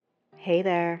Hey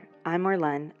there, I'm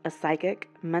Marlene, a psychic,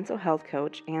 mental health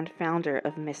coach, and founder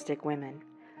of Mystic Women.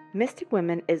 Mystic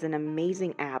Women is an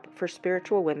amazing app for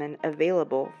spiritual women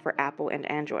available for Apple and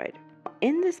Android.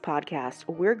 In this podcast,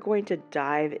 we're going to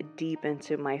dive deep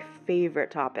into my favorite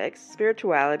topics,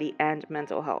 spirituality and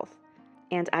mental health.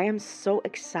 And I am so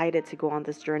excited to go on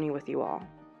this journey with you all.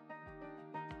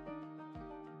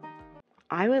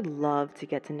 I would love to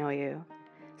get to know you.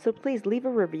 So please leave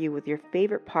a review with your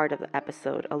favorite part of the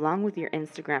episode along with your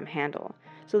Instagram handle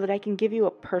so that I can give you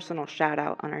a personal shout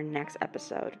out on our next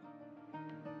episode.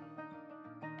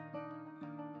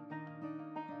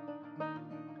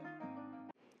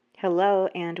 Hello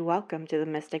and welcome to the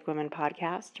Mystic Women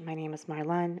podcast. My name is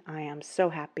Marlene. I am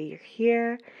so happy you're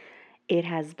here. It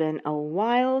has been a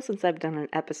while since I've done an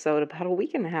episode, about a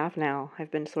week and a half now.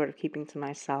 I've been sort of keeping to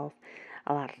myself.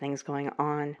 A lot of things going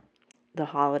on. The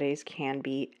holidays can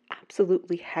be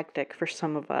absolutely hectic for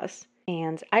some of us.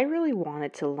 And I really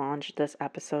wanted to launch this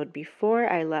episode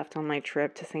before I left on my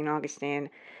trip to St. Augustine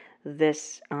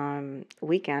this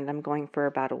weekend. I'm going for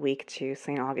about a week to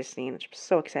St. Augustine, which I'm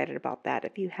so excited about that.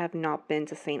 If you have not been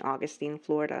to St. Augustine,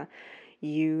 Florida,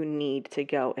 you need to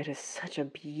go. It is such a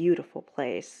beautiful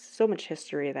place, so much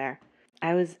history there.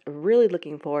 I was really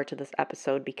looking forward to this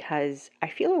episode because I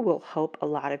feel it will help a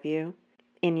lot of you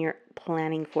in your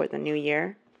planning for the new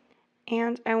year.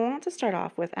 And I want to start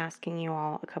off with asking you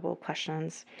all a couple of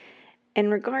questions in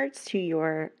regards to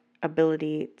your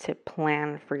ability to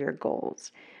plan for your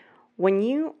goals. When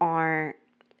you are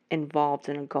involved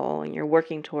in a goal and you're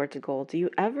working towards a goal, do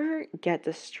you ever get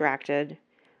distracted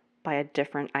by a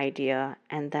different idea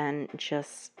and then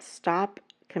just stop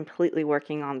completely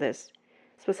working on this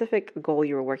specific goal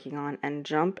you were working on and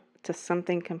jump to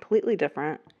something completely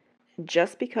different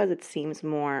just because it seems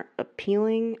more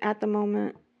appealing at the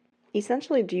moment?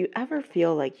 Essentially, do you ever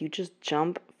feel like you just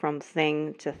jump from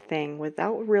thing to thing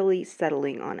without really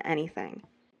settling on anything?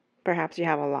 Perhaps you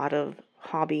have a lot of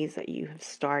hobbies that you have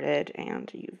started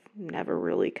and you've never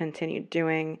really continued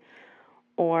doing,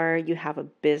 or you have a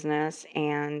business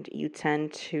and you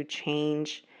tend to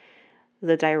change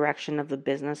the direction of the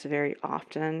business very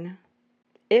often.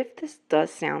 If this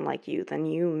does sound like you, then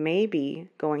you may be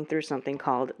going through something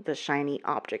called the shiny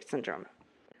object syndrome,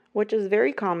 which is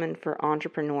very common for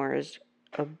entrepreneurs,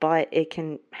 but it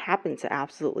can happen to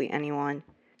absolutely anyone.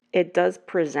 It does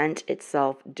present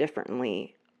itself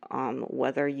differently,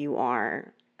 whether you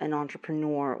are an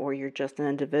entrepreneur or you're just an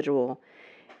individual.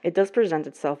 It does present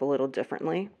itself a little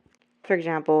differently. For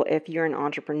example, if you're an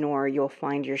entrepreneur, you'll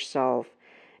find yourself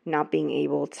not being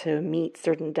able to meet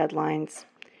certain deadlines.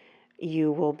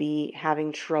 You will be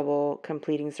having trouble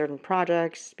completing certain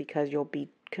projects because you'll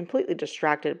be completely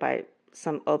distracted by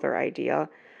some other idea,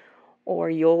 or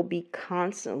you'll be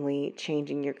constantly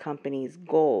changing your company's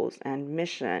goals and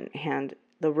mission and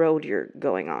the road you're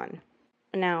going on.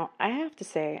 Now, I have to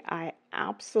say, I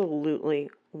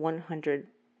absolutely 100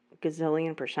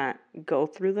 gazillion percent go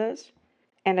through this,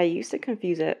 and I used to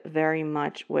confuse it very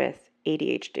much with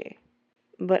ADHD.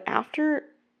 But after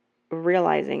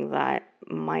realizing that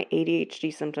my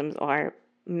ADHD symptoms are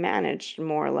managed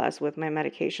more or less with my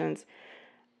medications,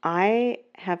 I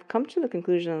have come to the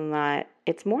conclusion that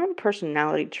it's more of a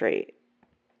personality trait.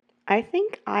 I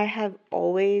think I have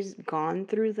always gone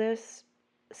through this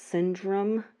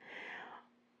syndrome,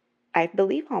 I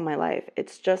believe, all my life.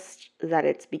 It's just that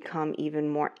it's become even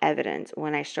more evident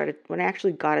when I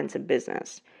actually got into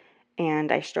business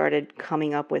and I started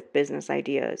coming up with business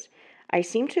ideas. I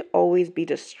seem to always be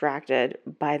distracted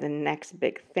by the next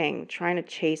big thing, trying to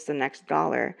chase the next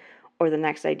dollar or the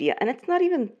next idea. And it's not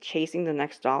even chasing the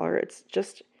next dollar, it's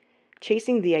just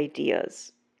chasing the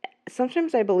ideas.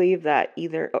 Sometimes I believe that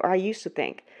or I used to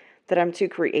think that I'm too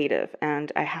creative and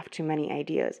I have too many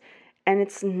ideas. And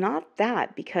it's not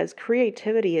that, because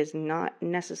creativity is not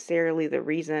necessarily the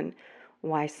reason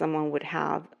why someone would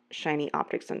have shiny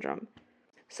object syndrome.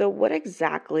 So what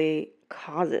exactly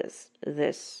causes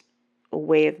this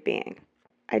way of being?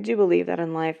 I do believe that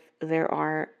in life there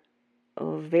are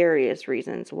various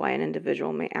reasons why an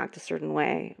individual may act a certain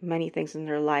way. Many things in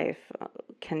their life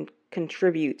can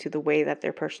contribute to the way that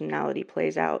their personality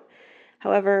plays out.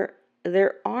 However,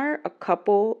 there are a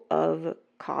couple of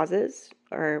causes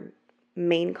or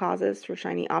main causes for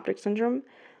shiny object syndrome.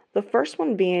 The first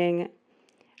one being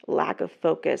lack of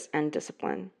focus and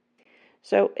discipline.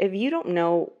 So if you don't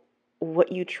know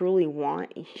what you truly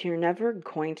want, you're never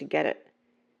going to get it.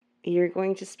 You're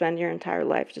going to spend your entire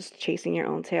life just chasing your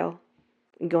own tail,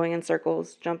 going in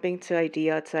circles, jumping to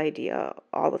idea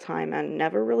all the time, and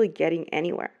never really getting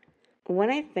anywhere. When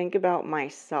I think about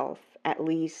myself, at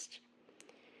least,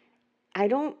 I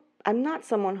don't I'm not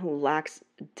someone who lacks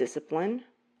discipline.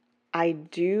 I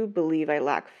do believe I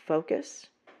lack focus,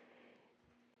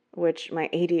 which my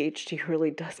ADHD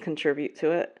really does contribute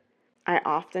to it. I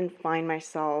often find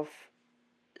myself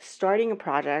starting a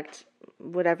project,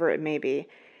 whatever it may be,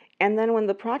 and then when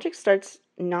the project starts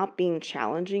not being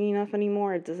challenging enough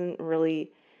anymore, it doesn't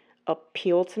really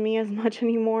appeal to me as much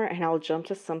anymore, and I'll jump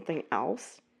to something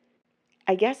else.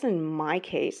 I guess in my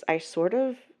case, I sort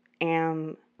of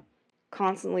am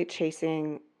constantly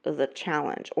chasing the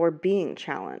challenge or being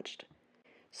challenged.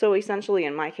 So essentially,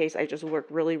 in my case, I just work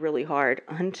really, really hard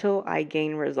until I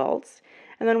gain results.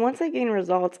 And then once I gain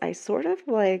results, I sort of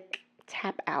like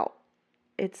tap out.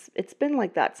 It's been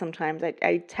like that sometimes.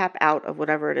 I tap out of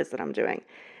whatever it is that I'm doing.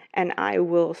 And I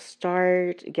will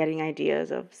start getting ideas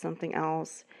of something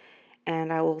else,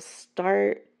 and I will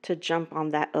start to jump on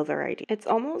that other idea. It's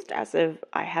almost as if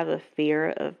I have a fear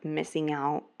of missing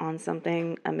out on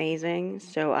something amazing,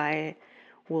 so I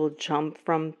will jump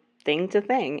from thing to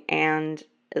thing. And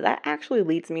that actually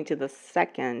leads me to the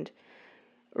second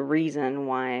reason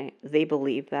why they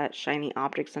believe that shiny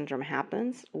object syndrome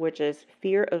happens, which is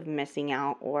fear of missing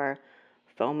out, or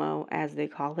FOMO as they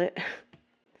call it.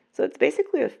 So it's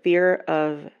basically a fear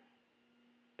of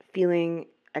feeling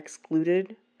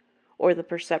excluded, or the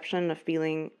perception of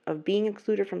being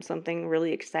excluded from something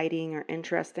really exciting or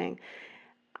interesting.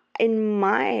 In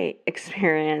my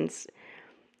experience,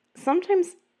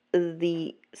 sometimes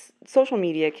the social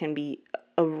media can be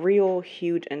a real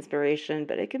huge inspiration,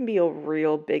 but it can be a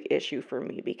real big issue for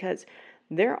me because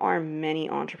there are many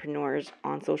entrepreneurs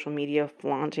on social media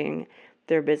flaunting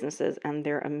their businesses and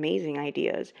their amazing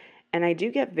ideas. And I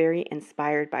do get very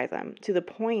inspired by them, to the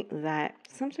point that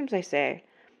sometimes I say,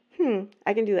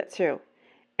 I can do that too.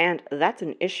 And that's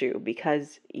an issue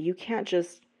because you can't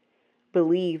just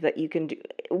believe that you can do,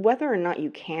 whether or not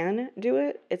you can do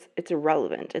it, it's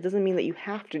irrelevant. It doesn't mean that you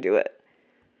have to do it.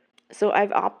 So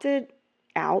I've opted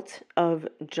out of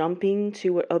jumping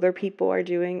to what other people are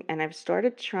doing, and I've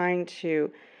started trying to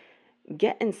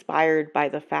get inspired by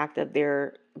the fact that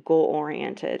they're goal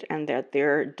oriented and that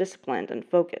they're disciplined and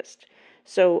focused.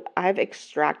 So I've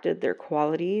extracted their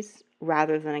qualities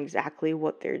rather than exactly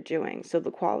what they're doing. So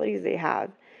the qualities they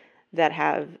have that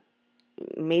have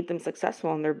made them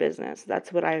successful in their business,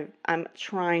 that's what I'm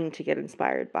trying to get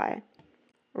inspired by,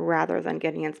 rather than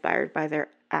getting inspired by their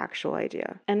actual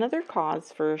idea. Another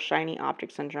cause for shiny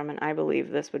object syndrome, and I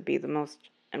believe this would be the most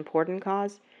important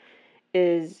cause,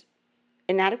 is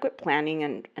inadequate planning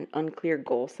and unclear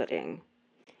goal setting.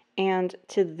 And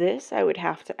to this, I would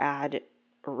have to add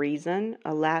reason,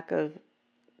 a lack of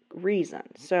reason.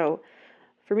 So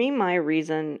for me, my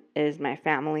reason is my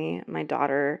family, my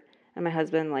daughter, and my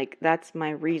husband. Like, that's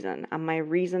my reason. My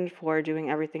reason for doing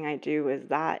everything I do is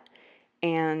that.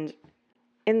 And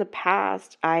in the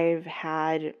past, I've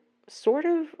had sort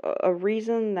of a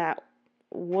reason that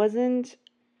wasn't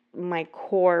my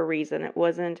core reason. It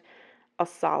wasn't a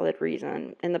solid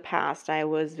reason. In the past, I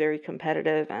was very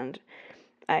competitive, and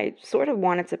I sort of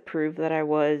wanted to prove that I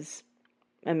was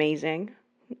amazing.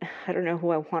 I don't know who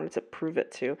I wanted to prove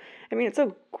it to. I mean, it's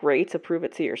so great to prove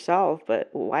it to yourself, but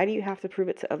why do you have to prove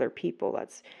it to other people?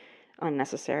 That's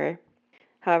unnecessary.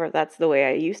 However, that's the way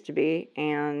I used to be,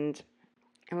 and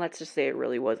let's just say it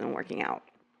really wasn't working out.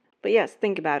 But yes,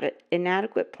 think about it.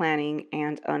 Inadequate planning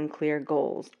and unclear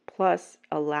goals, plus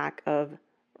a lack of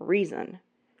reason.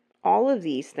 All of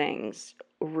these things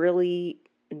really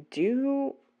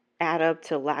do add up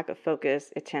to lack of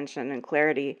focus, attention, and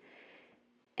clarity.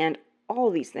 And all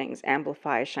these things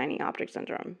amplify shiny object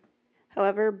syndrome.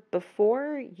 However,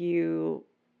 before you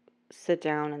sit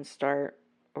down and start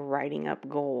writing up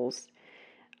goals,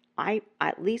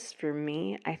 at least for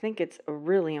me, I think it's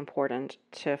really important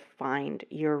to find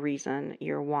your reason,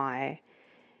 your why,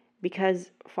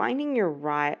 because finding your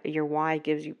why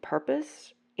gives you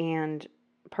purpose, and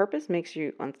purpose makes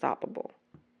you unstoppable.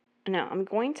 Now, I'm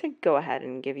going to go ahead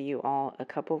and give you all a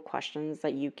couple of questions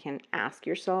that you can ask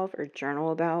yourself or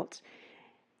journal about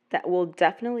that will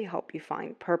definitely help you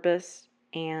find purpose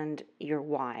and your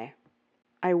why.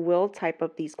 I will type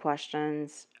up these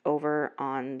questions over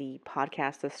on the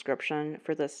podcast description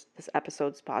for this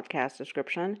episode's podcast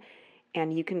description,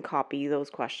 and you can copy those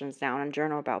questions down and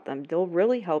journal about them. They'll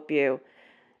really help you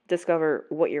discover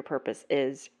what your purpose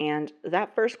is. And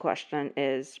that first question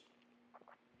is,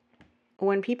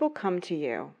 when people come to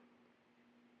you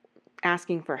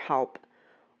asking for help,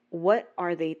 what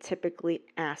are they typically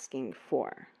asking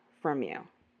for from you?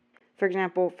 For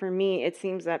example, for me, it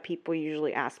seems that people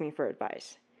usually ask me for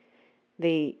advice.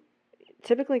 They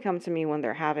typically come to me when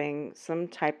they're having some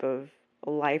type of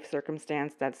life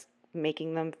circumstance that's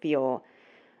making them feel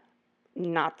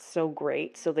not so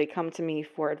great, so they come to me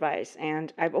for advice.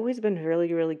 And I've always been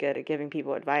really, really good at giving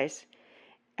people advice,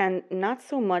 and not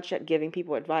so much at giving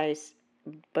people advice,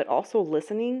 but also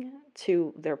listening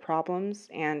to their problems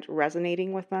and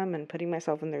resonating with them and putting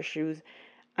myself in their shoes.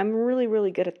 I'm really,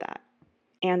 really good at that.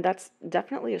 And that's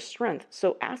definitely a strength.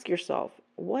 So ask yourself,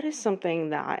 what is something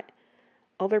that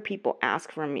other people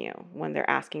ask from you when they're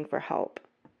asking for help?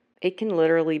 It can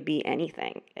literally be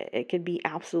anything. It could be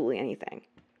absolutely anything.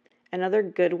 Another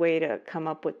good way to come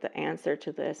up with the answer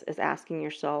to this is asking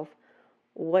yourself,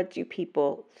 what do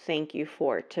people thank you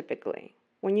for typically?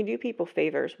 When you do people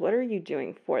favors, what are you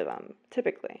doing for them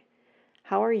typically?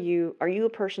 Are you a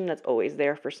person that's always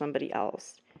there for somebody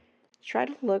else? Try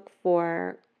to look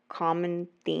for common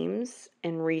themes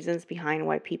and reasons behind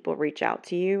why people reach out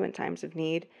to you in times of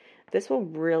need. This will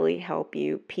really help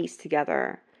you piece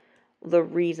together the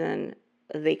reason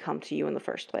they come to you in the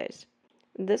first place.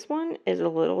 This one is a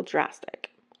little drastic,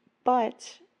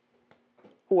 but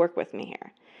work with me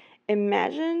here.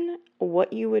 Imagine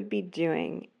what you would be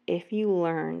doing if you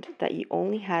learned that you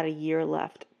only had a year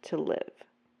left to live.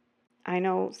 I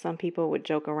know some people would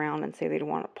joke around and say they'd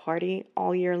want to party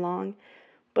all year long,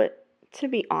 but to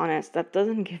be honest, that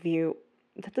doesn't give you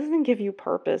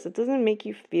purpose. It doesn't make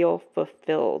you feel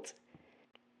fulfilled.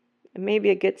 It may be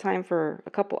a good time for a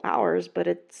couple hours, but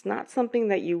it's not something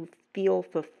that you feel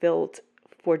fulfilled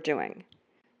for doing.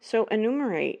 So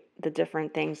enumerate the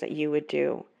different things that you would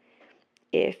do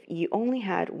if you only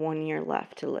had 1 year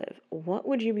left to live. What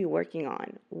would you be working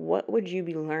on? What would you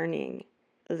be learning?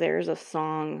 There's a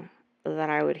song that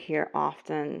I would hear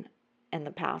often in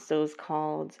the past. It was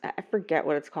called, I forget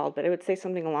what it's called, but it would say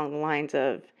something along the lines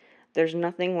of, there's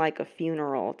nothing like a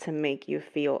funeral to make you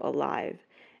feel alive.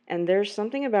 And there's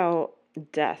something about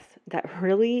death that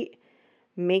really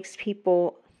makes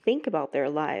people think about their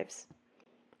lives.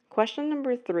 Question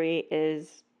number 3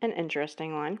 is an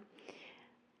interesting one.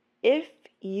 If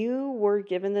you were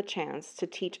given the chance to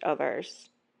teach others,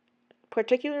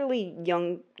 particularly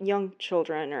young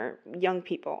children or young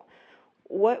people,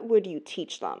 what would you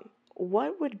teach them?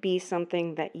 What would be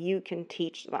something that you can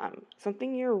teach them?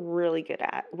 Something you're really good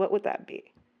at. What would that be?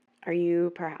 Are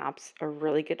you perhaps a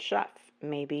really good chef?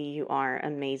 Maybe you are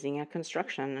amazing at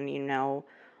construction and you know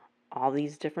all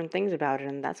these different things about it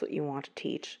and that's what you want to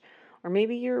teach. Or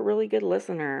maybe you're a really good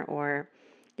listener or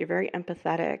you're very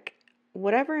empathetic.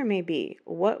 Whatever it may be,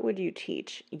 what would you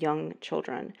teach young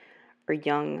children or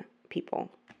young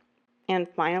people? And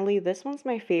finally, this one's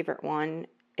my favorite one.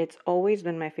 It's always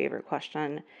been my favorite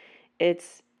question.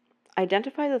 It's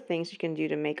identify the things you can do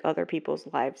to make other people's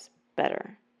lives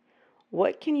better.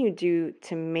 What can you do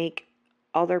to make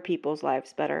other people's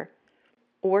lives better?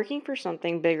 Working for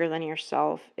something bigger than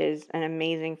yourself is an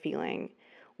amazing feeling.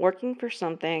 Working for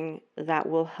something that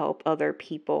will help other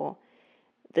people,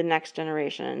 the next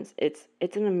generations, it's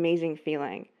an amazing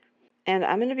feeling. And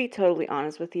I'm going to be totally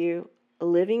honest with you,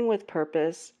 living with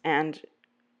purpose and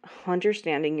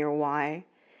understanding your why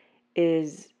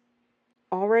is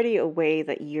already a way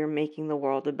that you're making the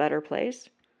world a better place,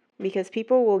 because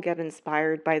people will get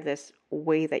inspired by this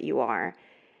way that you are,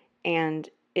 and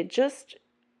it just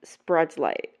spreads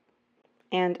light.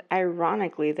 And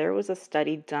ironically, there was a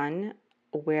study done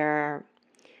where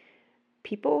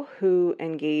people who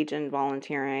engage in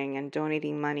volunteering and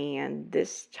donating money and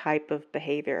this type of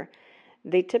behavior,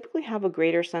 they typically have a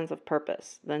greater sense of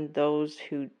purpose than those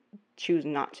who choose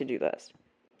not to do this.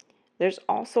 There's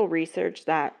also research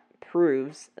that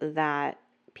proves that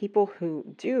people who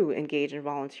do engage in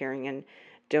volunteering and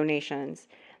donations,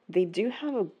 they do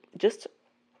have just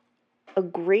a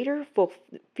greater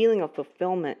feeling of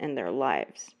fulfillment in their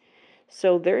lives.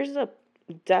 So there's a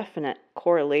definite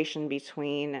correlation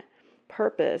between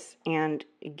purpose and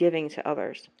giving to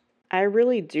others. I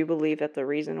really do believe that the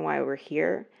reason why we're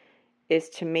here is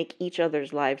to make each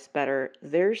other's lives better.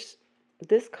 There's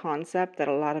this concept that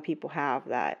a lot of people have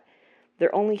that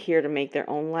they're only here to make their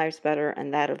own lives better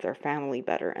and that of their family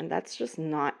better. And that's just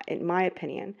not, in my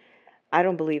opinion, I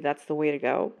don't believe that's the way to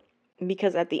go.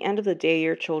 Because at the end of the day,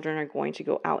 your children are going to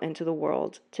go out into the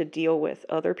world to deal with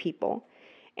other people.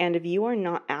 And if you are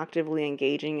not actively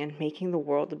engaging in making the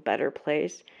world a better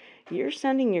place, you're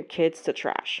sending your kids to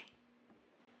trash.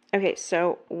 Okay,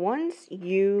 so once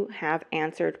you have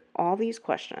answered all these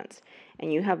questions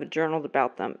and you have journaled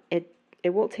about them, it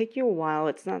will take you a while.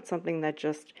 It's not something that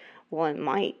just, well, it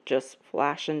might just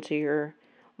flash into your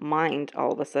mind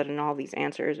all of a sudden, all these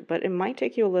answers, but it might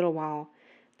take you a little while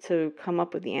to come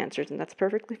up with the answers, and that's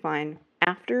perfectly fine.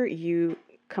 After you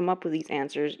come up with these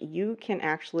answers, you can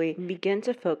actually begin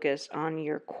to focus on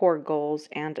your core goals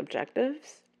and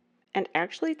objectives. and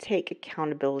actually take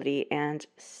accountability and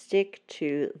stick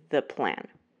to the plan.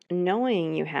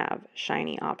 Knowing you have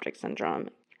shiny object syndrome.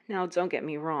 Now, don't get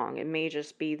me wrong, it may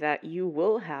just be that you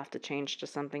will have to change to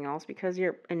something else because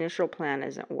your initial plan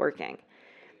isn't working.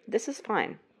 This is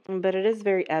fine, but it is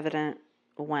very evident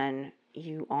when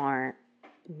you are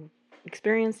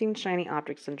experiencing shiny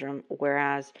object syndrome,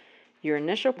 whereas your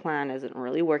initial plan isn't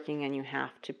really working and you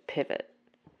have to pivot.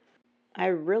 I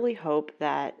really hope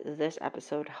that this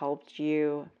episode helped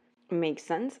you make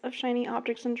sense of shiny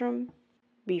object syndrome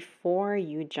before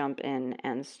you jump in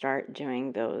and start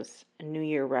doing those New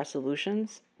Year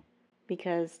resolutions,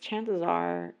 because chances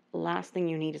are last thing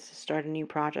you need is to start a new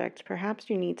project.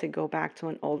 Perhaps you need to go back to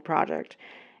an old project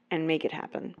and make it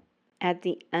happen. At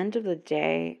the end of the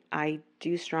day, I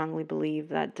do strongly believe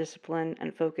that discipline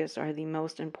and focus are the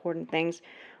most important things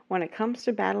when it comes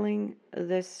to battling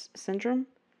this syndrome.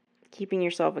 Keeping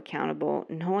yourself accountable.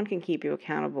 No one can keep you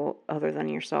accountable other than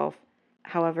yourself.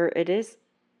 However, it is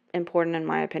important, in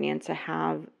my opinion, to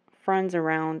have friends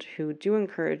around who do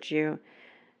encourage you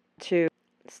to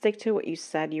stick to what you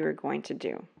said you were going to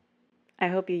do. I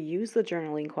hope you use the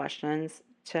journaling questions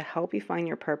to help you find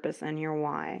your purpose and your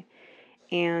why.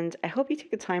 And I hope you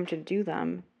take the time to do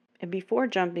them. And before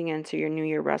jumping into your New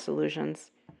Year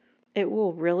resolutions, it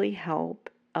will really help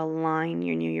align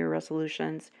your New Year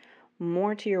resolutions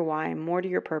more to your why, more to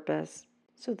your purpose,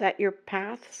 so that your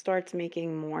path starts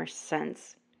making more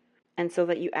sense and so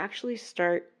that you actually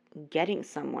start getting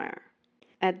somewhere.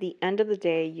 At the end of the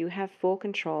day, you have full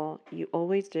control. You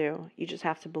always do. You just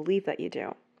have to believe that you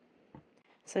do.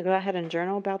 So go ahead and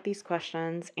journal about these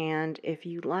questions, and if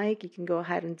you like, you can go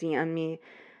ahead and DM me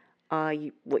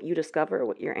what you discover,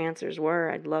 what your answers were.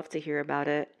 I'd love to hear about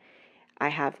it. I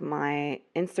have my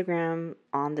Instagram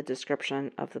on the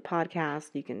description of the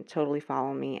podcast. You can totally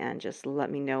follow me and just let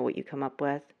me know what you come up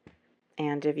with.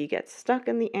 And if you get stuck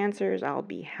in the answers, I'll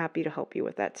be happy to help you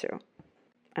with that too.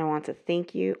 I want to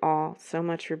thank you all so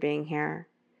much for being here.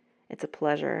 It's a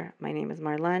pleasure. My name is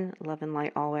Marlene. Love and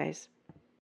light always.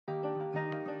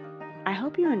 I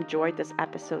hope you enjoyed this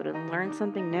episode and learned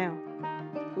something new.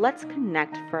 Let's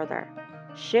connect further.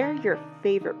 Share your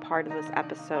favorite part of this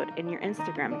episode in your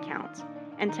Instagram account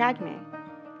and tag me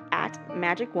at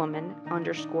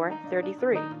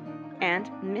magicwoman_33 and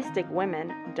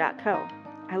mysticwomen.co.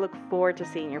 I look forward to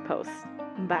seeing your posts.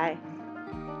 Bye.